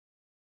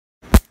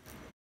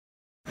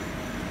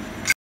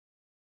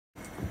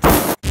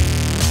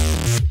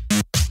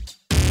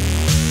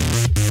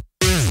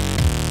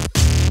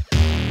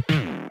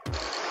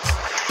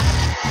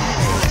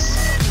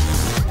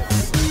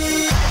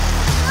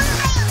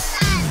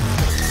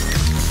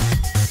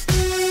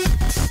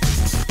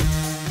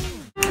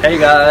Hey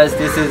guys,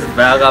 this is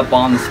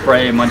Vagabond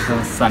Spray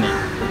Mountain Sunny.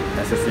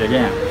 Nice to see you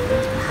again.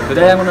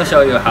 Today I'm going to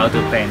show you how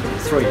to paint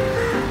 3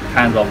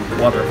 kinds of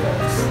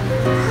waterfalls.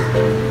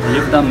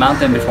 You've done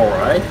mountain before,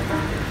 right?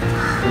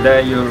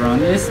 Today you run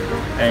this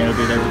and you'll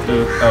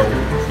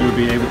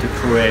be able to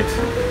create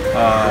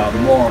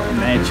more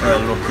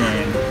natural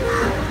looking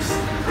walls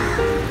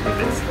like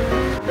this.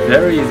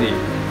 Very easy.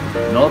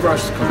 No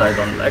brush because I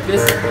don't like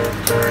this.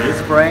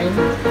 Use brain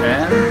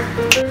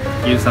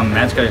and give some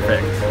magical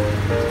effect.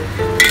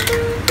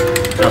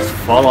 Just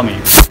follow me.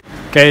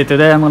 Okay,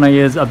 today I'm gonna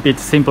use a bit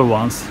simple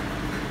ones.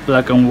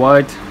 Black and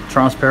white,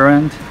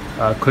 transparent,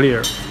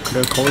 clear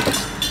coat,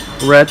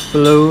 red,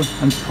 blue,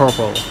 and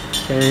purple.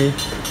 Okay.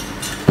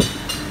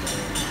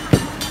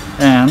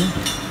 And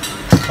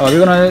we're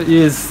gonna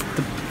use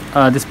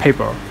this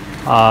paper,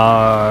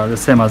 the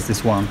same as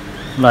this one,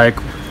 like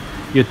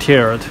you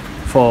tear it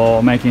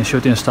for making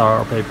shooting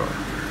star paper.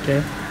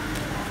 Okay,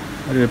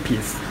 a little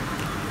piece.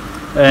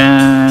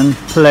 And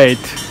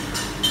plate.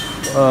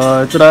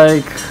 It's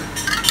like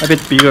a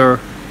bit bigger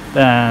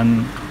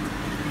than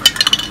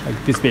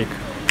like this big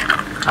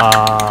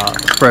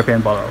spray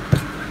paint bottle.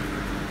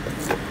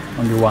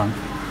 Only one.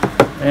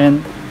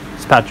 And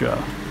spatula.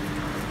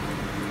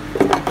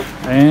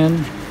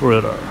 And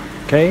ruler.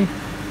 Okay.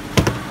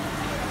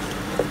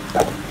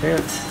 Okay,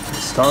 let's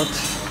start.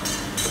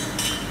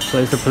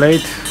 Place the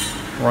plate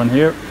one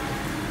here.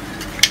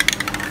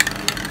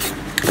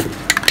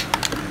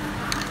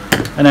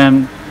 And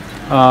then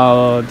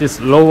this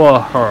lower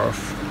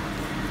half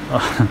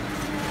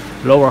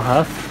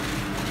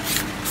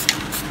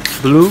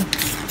blue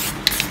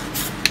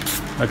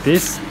like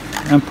this,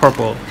 and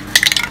purple.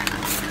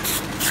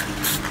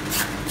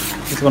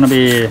 It's gonna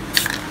be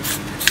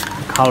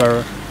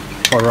color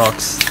for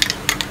rocks.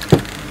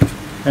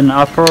 And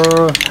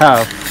upper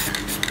half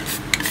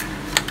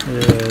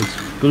is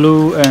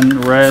blue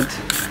and red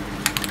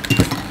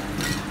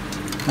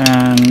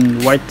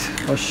and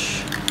whitewash.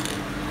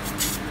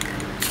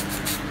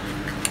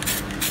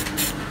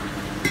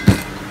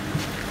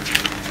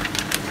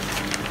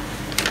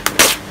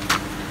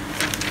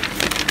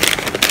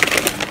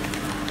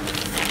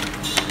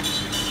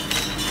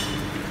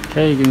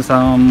 Okay, give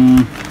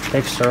some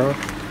texture.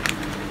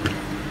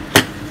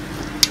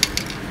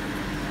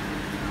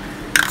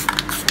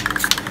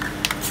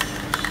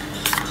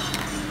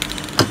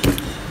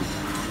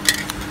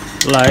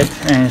 Light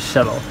and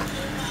shadow.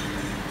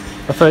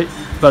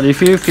 But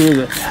if you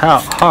feel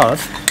hard,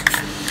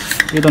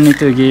 you don't need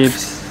to give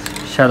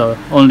shadow.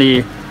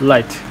 Only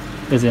light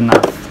is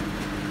enough.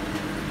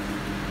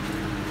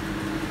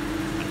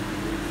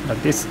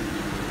 Like this.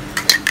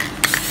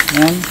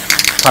 And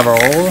cover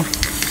all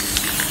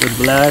with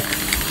black.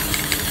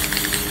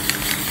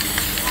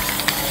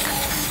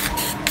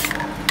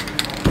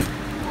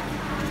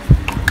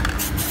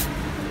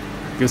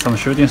 Give some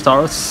shooting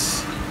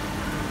stars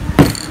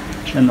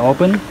and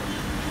open.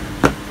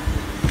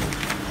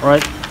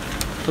 Alright,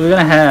 so we're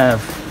gonna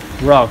have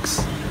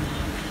rocks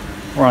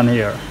around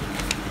here.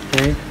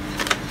 Okay.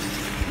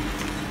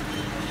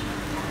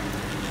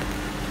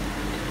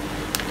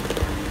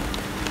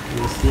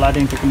 Use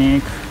sliding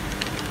technique.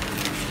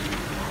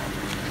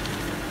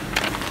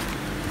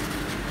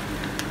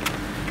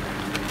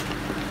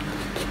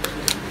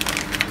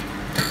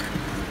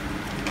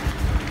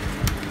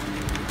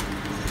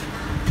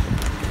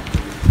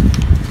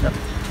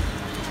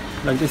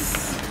 Like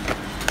this.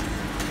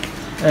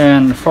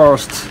 And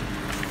first,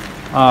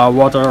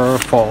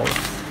 waterfall.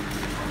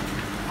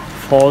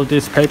 Fold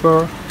this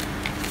paper.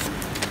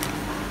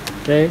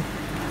 Okay.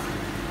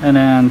 And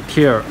then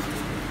tear,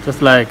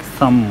 just like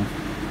thumb.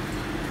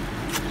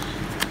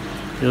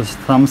 Just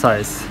thumb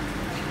size.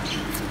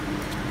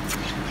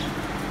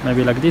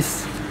 Maybe like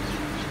this.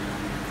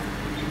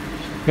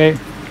 Okay.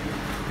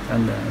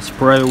 And then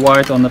spray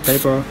white on the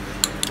paper.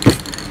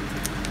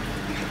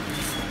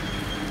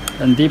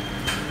 And dip.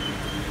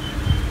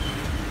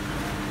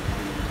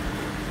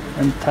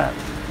 And tap.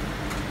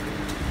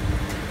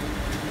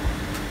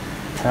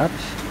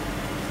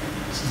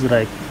 This is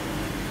like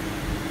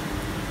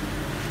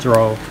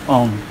draw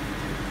on.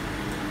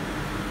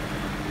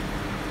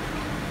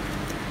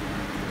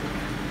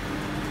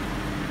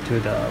 To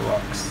the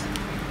rocks.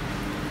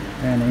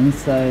 And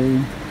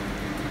inside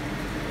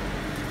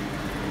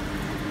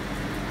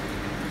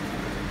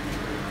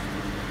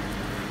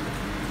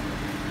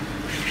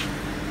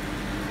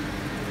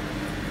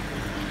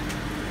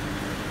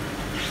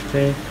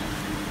okay.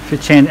 If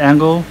you change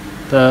angle,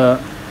 the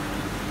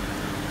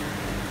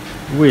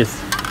width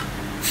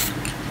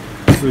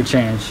will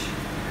change.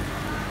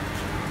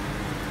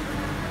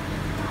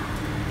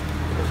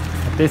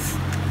 Like this.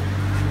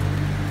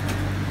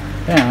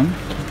 And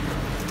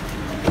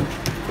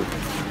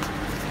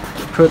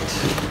put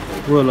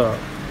ruler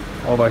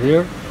over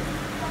here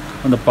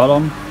on the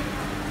bottom.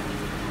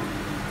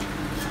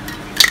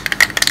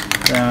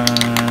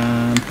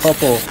 Then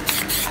purple,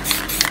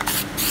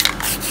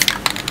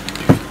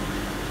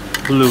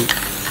 blue,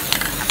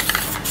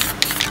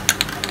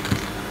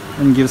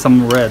 and give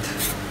some red.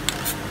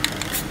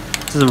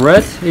 This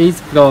red is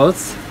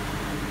because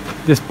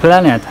this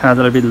planet has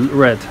a little bit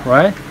red,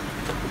 right?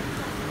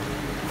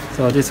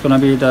 So this is gonna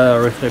be the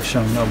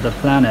reflection of the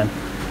planet.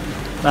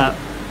 But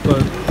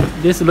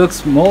this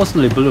looks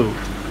mostly blue,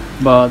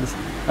 but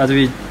as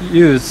we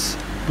use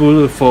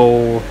blue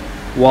for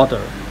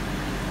water,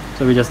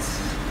 so we just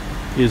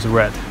use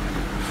red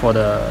for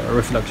the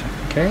reflection.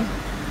 Okay.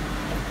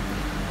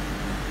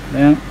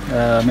 Then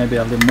maybe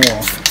a little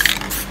more.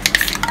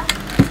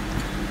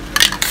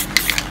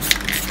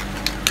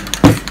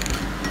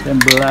 Then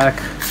black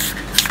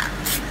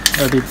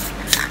a bit.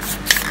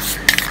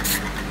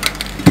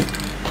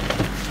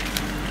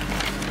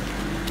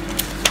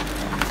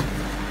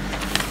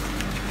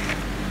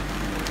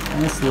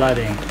 And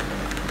sliding.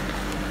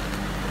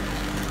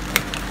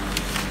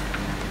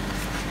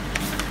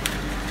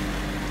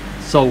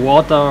 So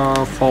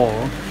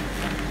waterfall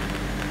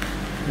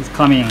is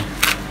coming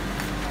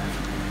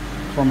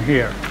from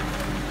here.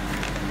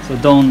 So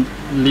don't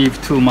leave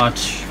too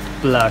much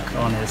black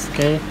on this,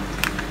 okay?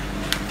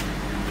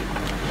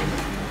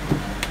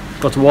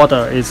 Because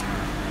water is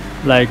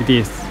like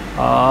this,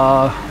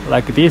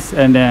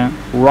 and then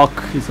rock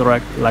is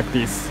like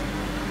this.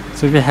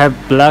 So if you have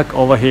black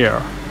over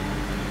here,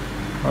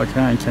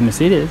 okay, can you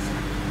see this?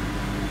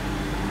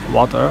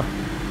 Water,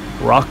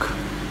 rock,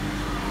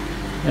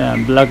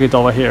 and black is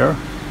over here.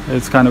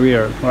 It's kind of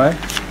weird, right?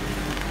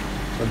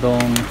 So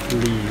don't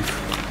leave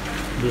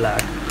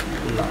black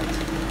a lot,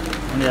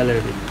 only a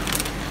little bit.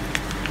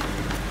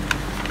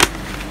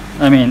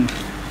 I mean,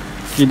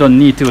 you don't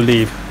need to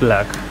leave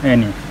black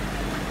any.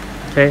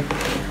 Okay.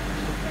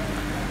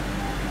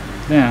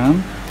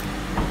 Then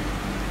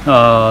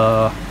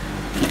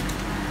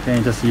can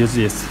you just use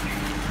this?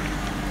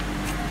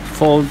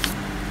 Fold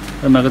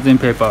the magazine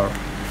paper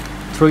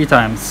 3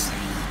 times.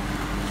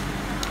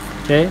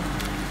 Okay,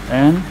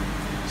 and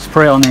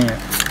spray on it.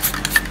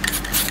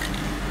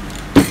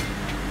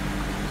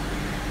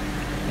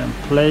 Then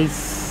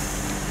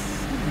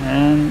place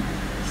and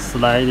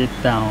slide it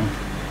down.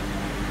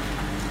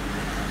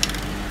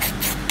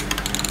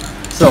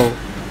 So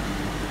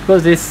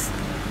because this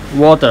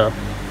water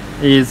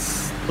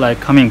is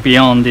like coming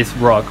beyond this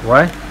rock,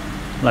 right?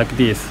 Like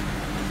this.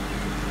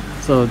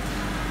 So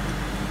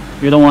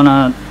you don't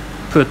wanna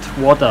put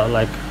water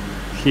like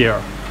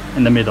here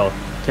in the middle,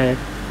 okay?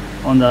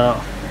 On the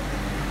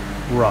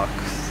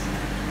rocks,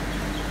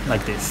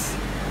 like this.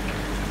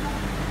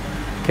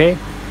 Okay?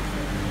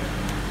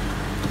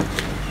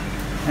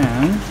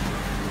 And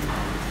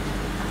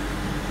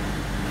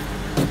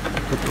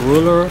put the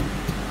ruler.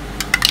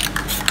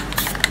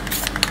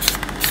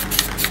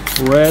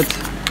 Red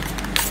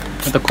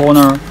at the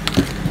corner,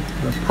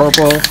 the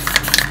purple,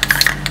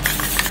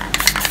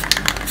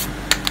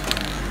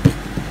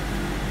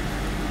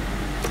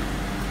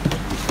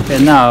 okay.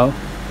 Now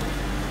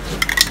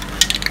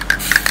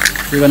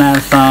we're gonna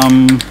have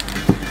some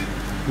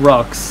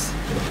rocks,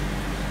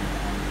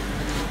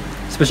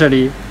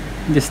 especially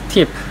this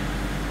tip.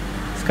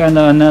 It's kind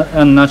of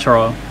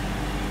unnatural,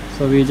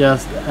 so we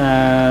just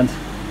add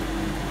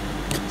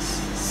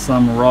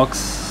some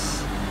rocks.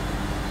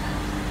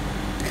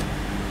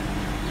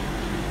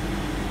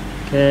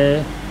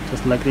 Okay,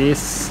 just like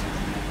this.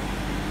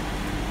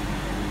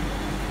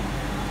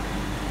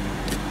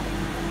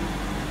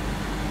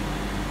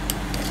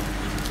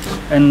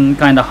 And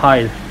kind of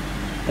hide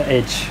the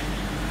edge.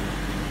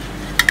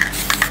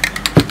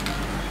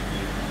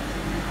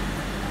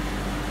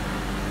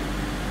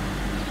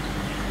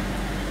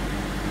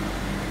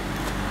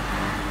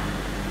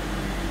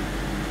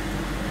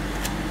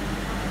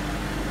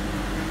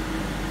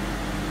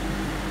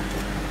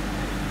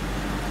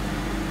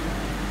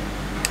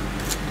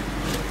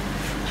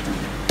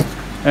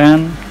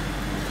 And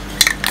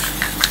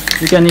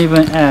you can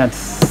even add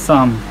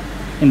some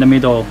in the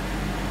middle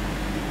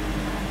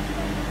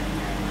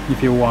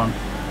if you want.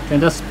 You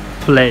can just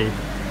play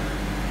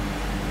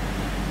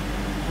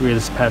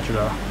with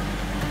spatula.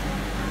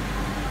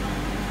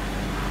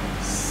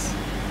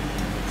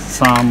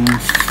 Some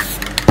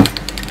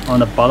on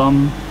the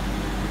bottom.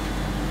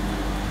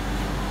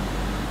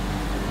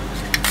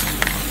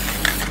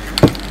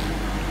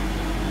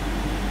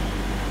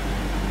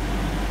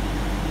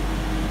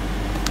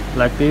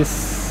 Like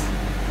this.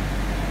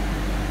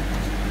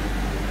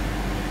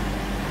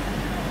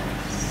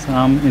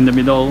 Some in the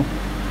middle.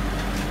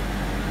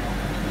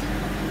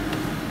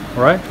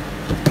 Alright.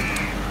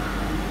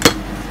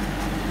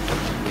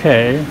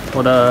 Okay,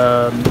 for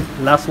the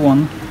last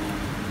one.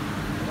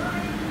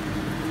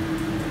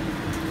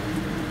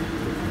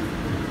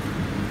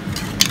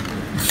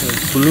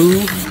 So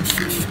blue.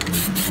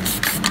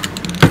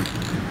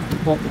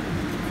 Oh.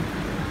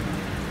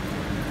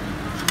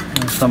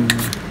 And some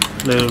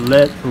little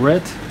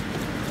red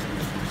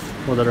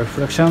for the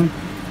reflection,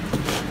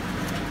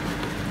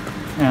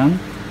 and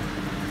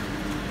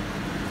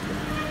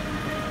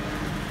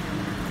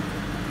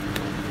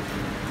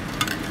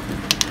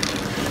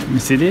you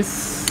see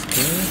this,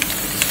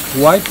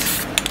 okay. White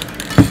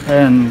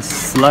and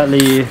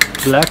slightly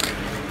black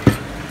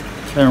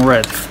and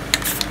red,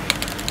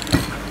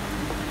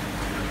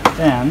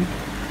 and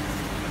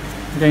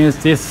you can use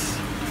this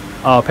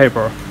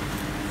paper.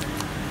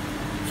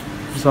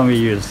 This one we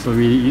use, so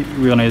we're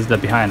gonna use the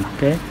behind.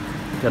 Okay,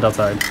 the other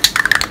side,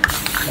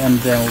 and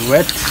then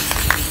wet,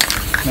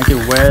 make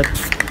it wet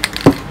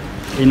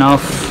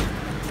enough,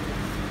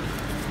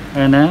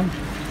 and then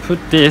put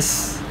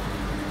this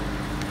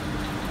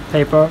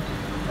paper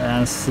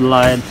and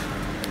slide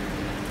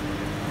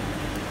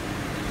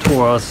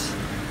towards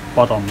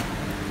bottom.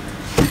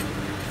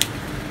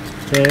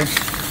 Okay.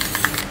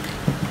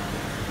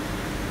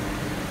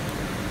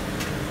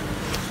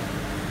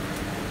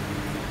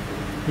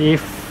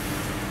 If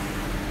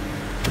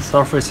the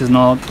surface is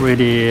not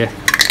really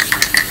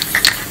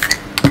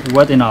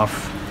wet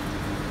enough,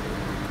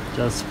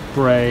 just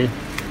spray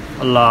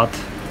a lot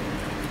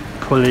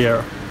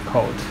clear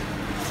coat.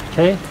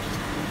 Okay,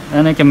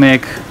 and you can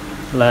make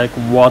like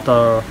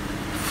water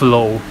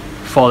flow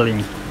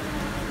falling.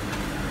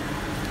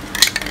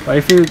 But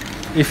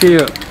if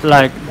you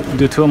like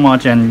do too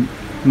much and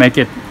make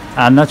it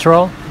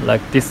unnatural,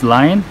 like this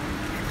line,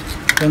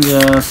 you can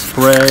just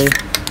spray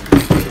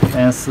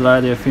and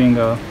slide your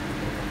finger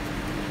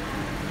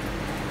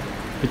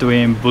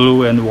between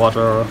blue and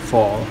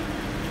waterfall.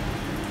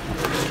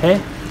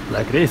 Okay,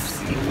 like this.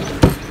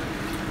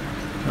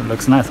 It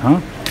looks nice,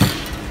 huh?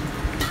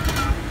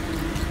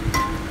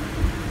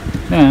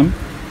 Then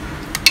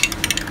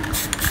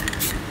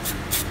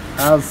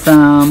add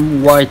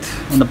some white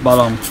on the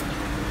bottom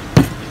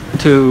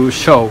to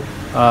show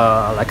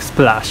like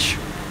splash,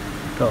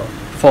 so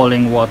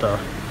falling water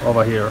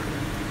over here.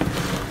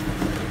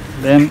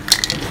 Then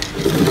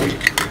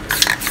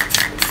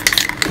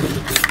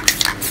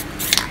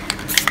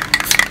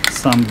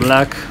some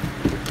black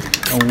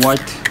and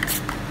white.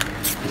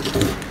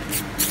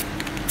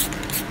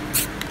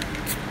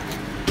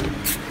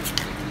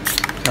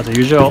 As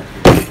usual,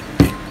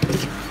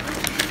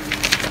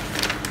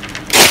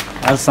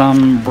 add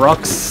some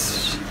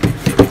rocks.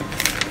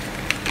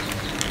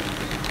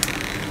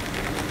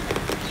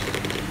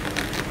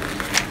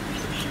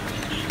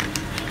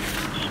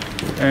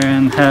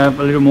 And have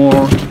a little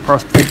more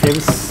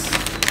perspectives.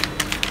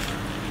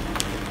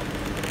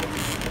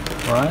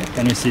 Right,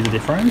 can you see the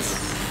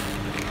difference?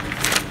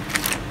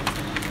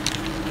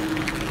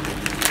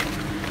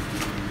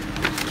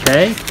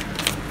 Okay,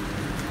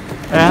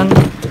 and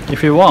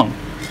if you want,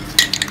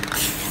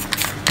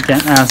 you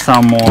can add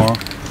some more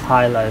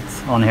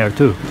highlights on here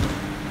too.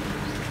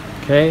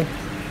 Okay,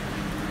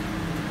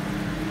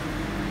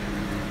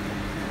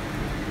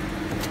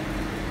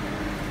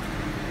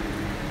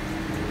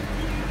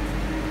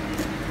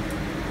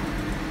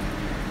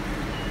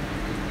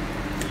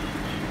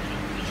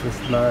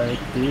 just like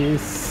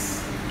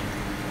this,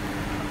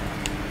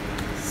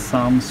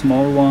 some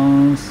small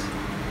ones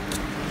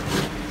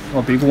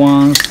or big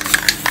ones,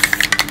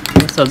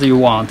 just as you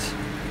want.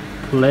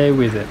 Play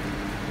with it.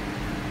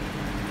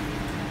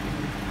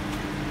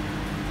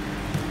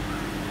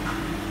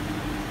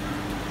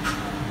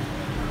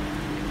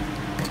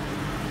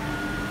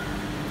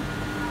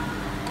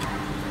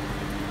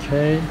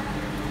 Okay,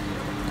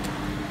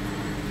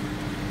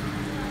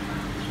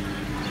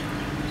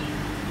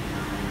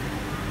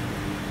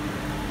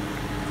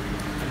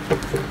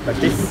 like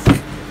this.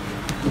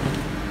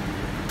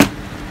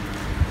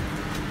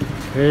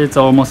 Okay, it's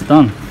almost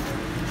done.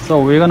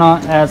 So we're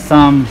gonna add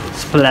some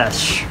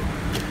splash.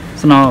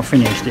 It's not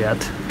finished yet.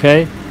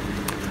 Okay,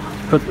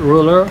 put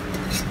ruler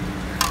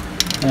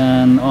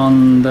and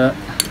on the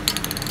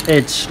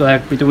edge,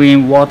 like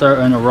between water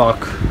and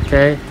rock.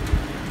 Okay,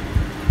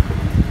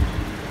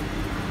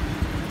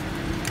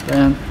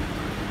 then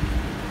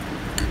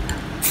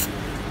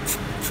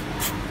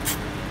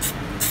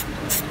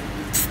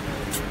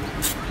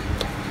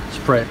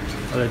spray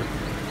a little.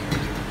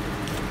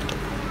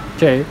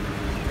 Okay,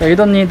 you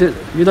don't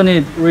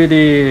need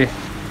really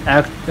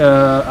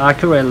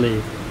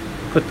accurately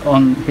put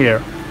on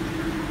here.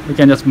 You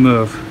can just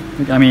move.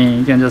 I mean,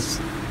 you can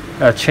just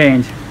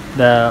change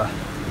the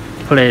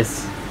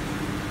place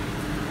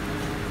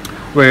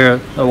where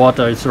the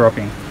water is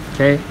dropping.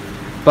 Okay,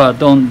 but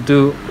don't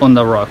do on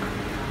the rock,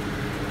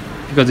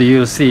 because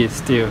you see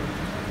still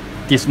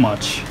this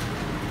much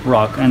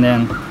rock, and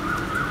then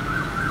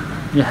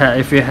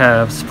if you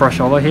have splash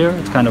over here,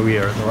 it's kind of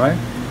weird, right?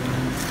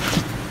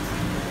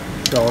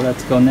 So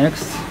let's go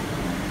next.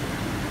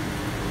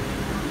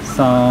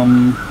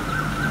 Some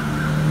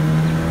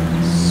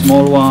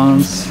small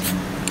ones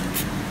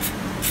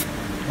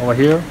over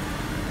here.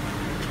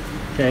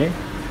 Okay,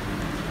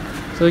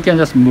 so you can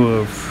just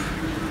move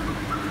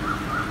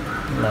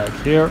like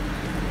here.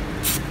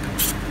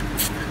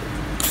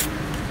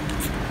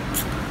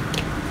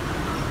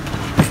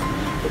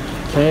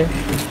 Okay,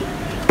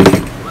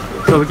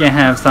 so we can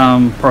have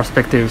some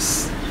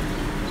perspectives,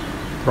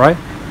 right?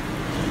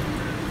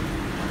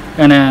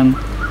 And then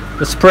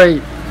the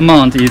spray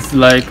amount is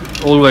like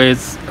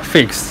always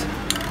fixed.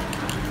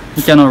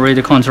 You cannot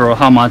really control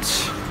how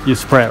much you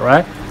spray,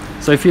 right?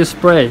 So if you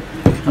spray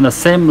on the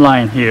same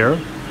line here,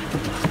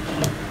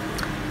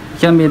 it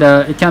can be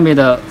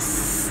the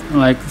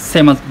like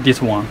same as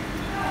this one.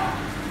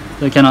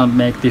 So you cannot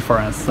make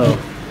difference. So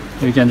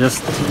you can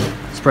just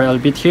spray a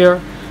little bit here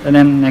and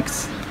then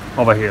next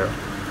over here,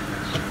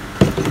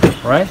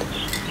 right?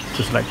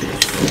 Just like this.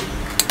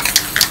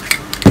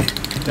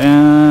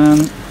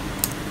 Then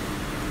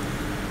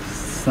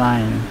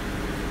sign.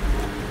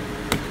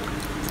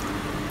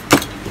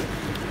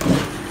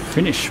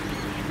 Finish.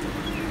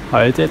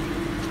 How is it?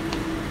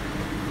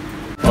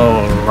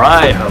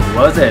 Alright, how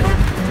was it?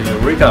 To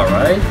Eureka,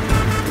 right?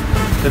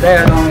 Today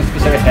I don't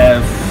especially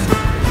have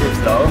tips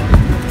though.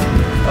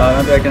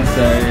 Maybe I can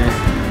say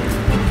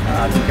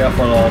be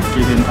careful of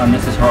giving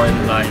unnecessary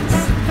lines.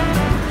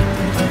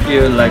 If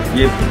you like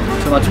give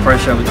too much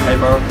pressure with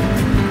paper,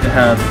 you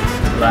have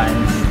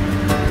lines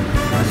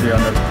especially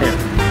on the tip.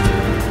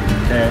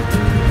 Okay,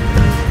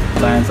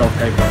 lines of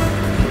paper.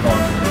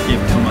 Don't give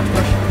too much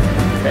pressure.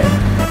 Okay.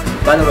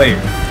 By the way,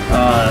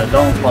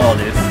 don't follow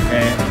this.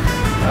 Okay,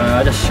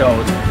 I just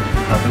showed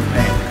how to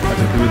paint, how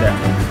to do that.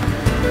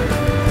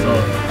 So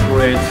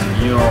create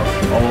your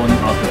own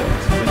artwork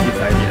with this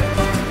idea.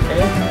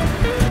 Okay.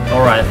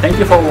 Alright, thank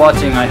you for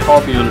watching. I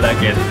hope you like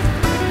it.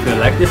 If you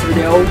like this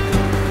video,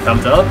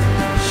 thumbs up,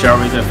 share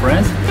with your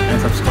friends, and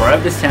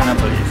subscribe this channel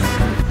please.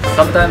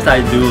 Sometimes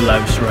I do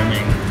live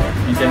streaming.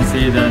 You can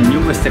see the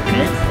newest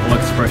technique or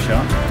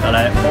expression that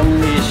I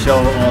only show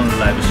on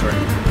live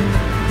stream.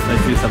 So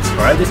if you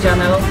subscribe this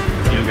channel,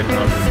 you'll get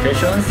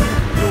notifications,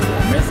 you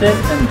won't miss it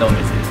and don't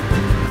miss it.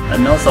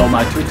 And also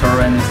my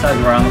Twitter and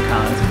Instagram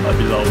accounts are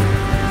below.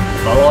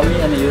 Follow me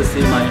and you'll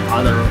see my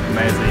other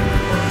amazing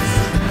works.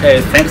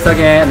 Okay, thanks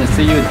again and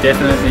see you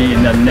definitely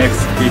in the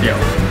next video.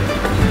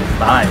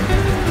 Bye!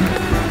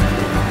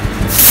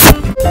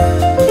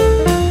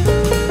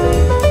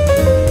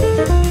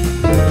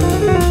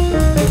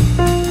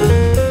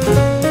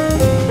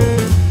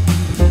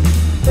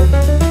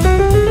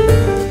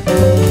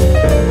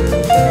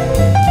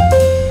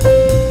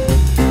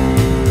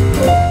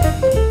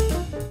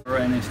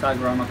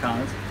 Instagram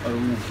accounts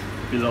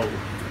are below.